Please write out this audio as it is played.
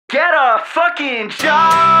get a fucking job.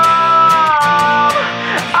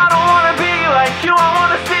 I don't wanna be like you, I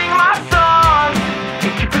wanna sing my songs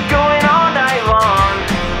and keep it going all night long.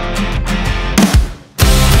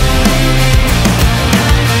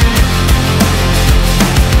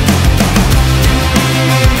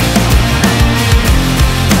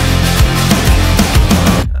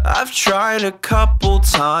 I've tried a couple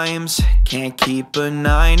times, can't keep a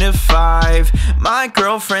 9 to 5. My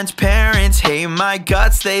girlfriend's parents hate my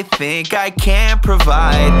guts, they think I can't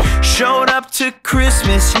provide. Showed up to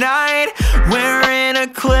Christmas night, wearing a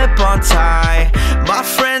clip-on tie. My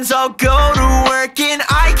friends all go to work and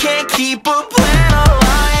I can't keep a plan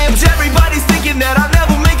alive. Everybody's thinking that I'll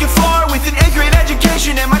never make it far with an 8th grade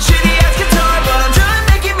education and my shitty-ass guitar. But I'm done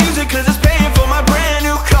making music cause it's paying for my brand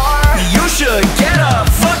new car. You should get a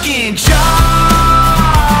fucking job.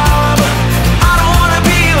 I don't wanna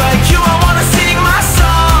be like you, I wanna sing my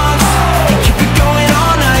songs and keep it going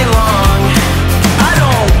all night long. I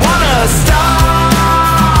don't wanna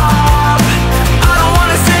stop. I don't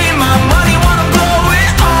wanna save my money, wanna blow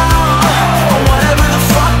it all on whatever the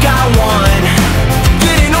fuck I want.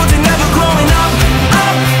 Getting old and never growing up,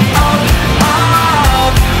 up, up,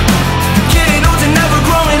 up. Getting old and never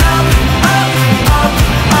growing up, up, up,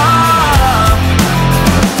 up.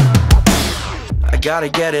 I gotta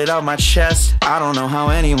get it off my chest. I don't know how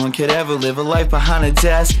anyone could ever live a life behind a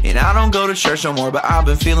desk. And I don't go to church no more, but I've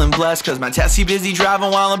been feeling blessed cause my Tessie busy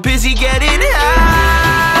driving while I'm busy getting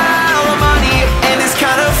hella money. And it's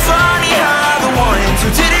kinda funny how the ones who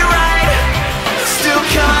did it right still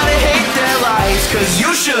kinda hate their lives. Cause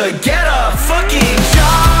you should get a fucking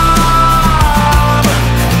job.